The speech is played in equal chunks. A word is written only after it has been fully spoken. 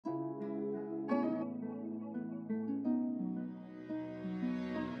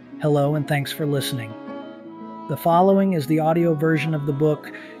Hello and thanks for listening. The following is the audio version of the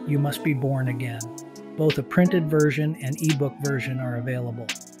book, You Must Be Born Again. Both a printed version and ebook version are available.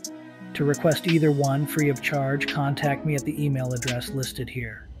 To request either one free of charge, contact me at the email address listed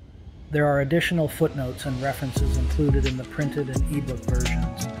here. There are additional footnotes and references included in the printed and ebook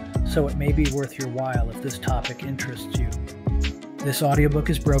versions, so it may be worth your while if this topic interests you. This audiobook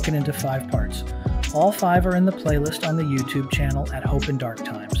is broken into 5 parts. All 5 are in the playlist on the YouTube channel at Hope in Dark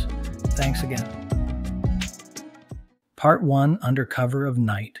Times. Thanks again. Part 1, Under Cover of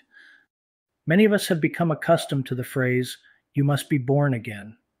Night. Many of us have become accustomed to the phrase, "You must be born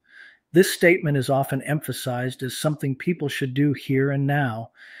again." This statement is often emphasized as something people should do here and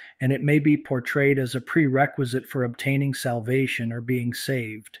now, and it may be portrayed as a prerequisite for obtaining salvation or being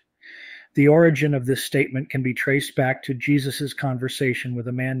saved. The origin of this statement can be traced back to Jesus' conversation with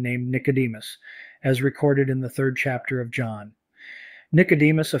a man named Nicodemus, as recorded in the 3rd chapter of John.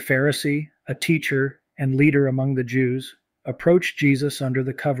 Nicodemus, a Pharisee, a teacher, and leader among the Jews, approached Jesus under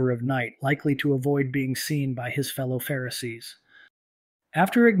the cover of night, likely to avoid being seen by his fellow Pharisees.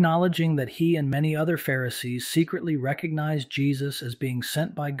 After acknowledging that he and many other Pharisees secretly recognized Jesus as being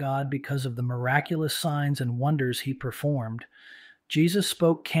sent by God because of the miraculous signs and wonders he performed, Jesus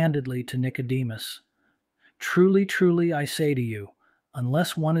spoke candidly to Nicodemus. "Truly, truly, I say to you,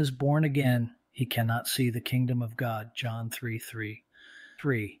 unless one is born again, he cannot see the kingdom of God." John 3:3.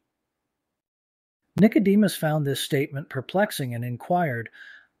 Nicodemus found this statement perplexing and inquired,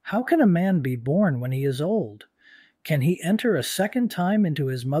 "How can a man be born when he is old? Can he enter a second time into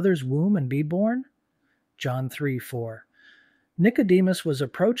his mother's womb and be born?" John 3:4. Nicodemus was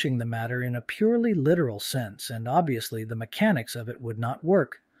approaching the matter in a purely literal sense, and obviously the mechanics of it would not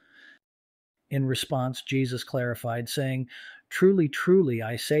work. In response, Jesus clarified, saying, "Truly, truly,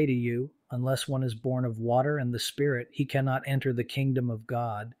 I say to you, unless one is born of water and the Spirit, he cannot enter the kingdom of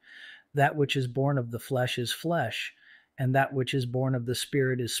God. That which is born of the flesh is flesh, and that which is born of the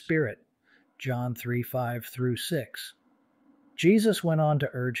Spirit is spirit." John 3:5-6. Jesus went on to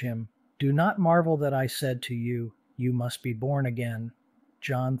urge him, "Do not marvel that I said to you, you must be born again."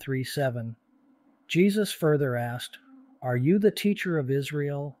 John 3:7. Jesus further asked, "Are you the teacher of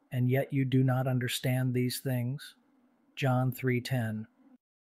Israel, and yet you do not understand these things?" John 3:10.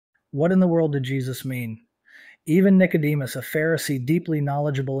 What in the world did Jesus mean? Even Nicodemus, a Pharisee deeply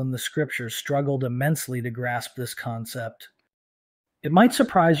knowledgeable in the Scriptures, struggled immensely to grasp this concept. It might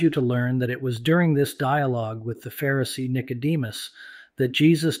surprise you to learn that it was during this dialogue with the Pharisee Nicodemus that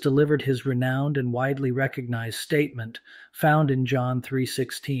Jesus delivered his renowned and widely recognized statement found in John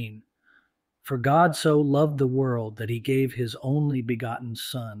 3:16. "For God so loved the world that he gave his only begotten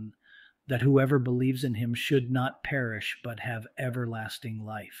Son, that whoever believes in him should not perish but have everlasting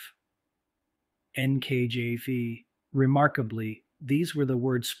life." NKJV. Remarkably, these were the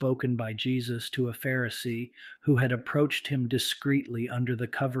words spoken by Jesus to a Pharisee who had approached him discreetly under the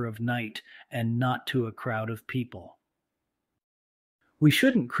cover of night and not to a crowd of people. We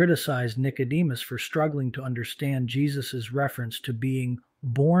shouldn't criticize Nicodemus for struggling to understand Jesus' reference to being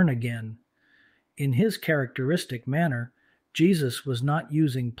born again. In his characteristic manner, Jesus was not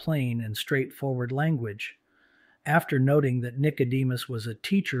using plain and straightforward language. After noting that Nicodemus was a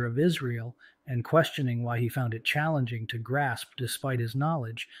teacher of Israel and questioning why he found it challenging to grasp despite his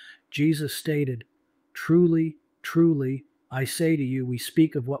knowledge, Jesus stated, "Truly, truly, I say to you, we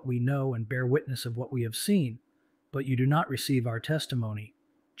speak of what we know and bear witness of what we have seen, but you do not receive our testimony."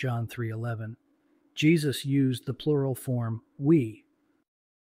 John 3:11. Jesus used the plural form we.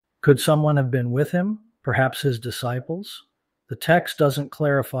 Could someone have been with him? Perhaps his disciples? The text doesn't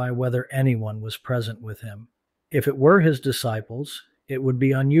clarify whether anyone was present with him. If it were his disciples, it would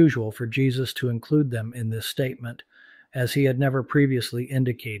be unusual for Jesus to include them in this statement, as he had never previously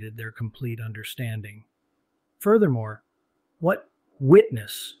indicated their complete understanding. Furthermore, what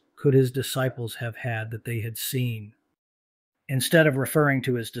witness could his disciples have had that they had seen? Instead of referring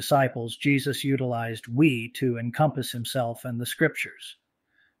to his disciples, Jesus utilized "we" to encompass himself and the Scriptures.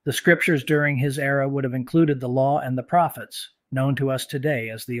 The Scriptures during his era would have included the Law and the Prophets, known to us today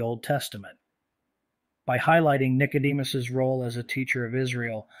as the Old Testament. By highlighting Nicodemus' role as a teacher of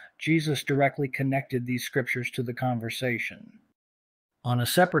Israel, Jesus directly connected these Scriptures to the conversation. On a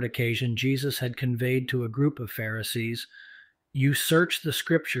separate occasion, Jesus had conveyed to a group of Pharisees, "You search the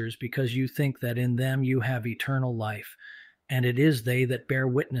Scriptures because you think that in them you have eternal life, and it is they that bear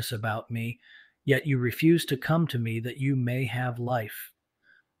witness about me, yet you refuse to come to me that you may have life.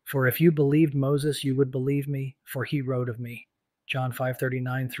 For if you believed Moses, you would believe me, for he wrote of me." John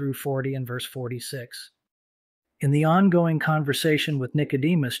 5:39-40 and verse 46. In the ongoing conversation with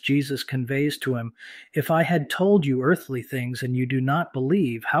Nicodemus, Jesus conveys to him, "If I had told you earthly things and you do not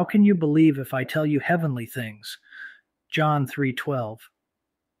believe, how can you believe if I tell you heavenly things?" John 3:12.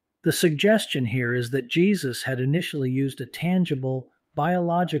 The suggestion here is that Jesus had initially used a tangible,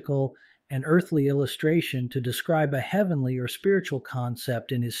 biological, and earthly illustration to describe a heavenly or spiritual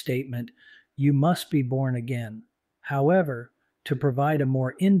concept in his statement, "You must be born again." However, to provide a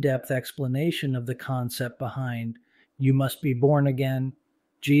more in-depth explanation of the concept behind "you must be born again,"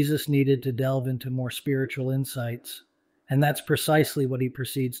 Jesus needed to delve into more spiritual insights, and that's precisely what he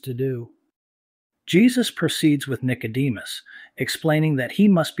proceeds to do. Jesus proceeds with Nicodemus, explaining that he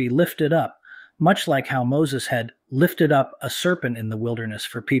must be lifted up, much like how Moses had lifted up a serpent in the wilderness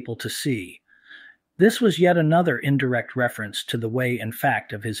for people to see. This was yet another indirect reference to the way and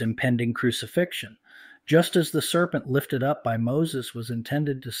fact of his impending crucifixion. Just as the serpent lifted up by Moses was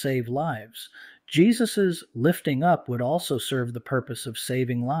intended to save lives, Jesus' lifting up would also serve the purpose of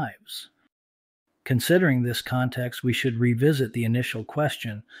saving lives. Considering this context, we should revisit the initial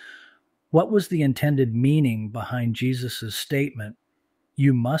question: what was the intended meaning behind Jesus' statement,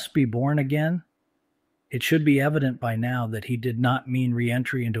 "You must be born again"? It should be evident by now that he did not mean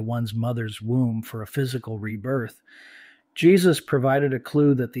re-entry into one's mother's womb for a physical rebirth. Jesus provided a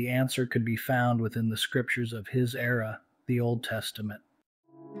clue that the answer could be found within the scriptures of his era, the Old Testament.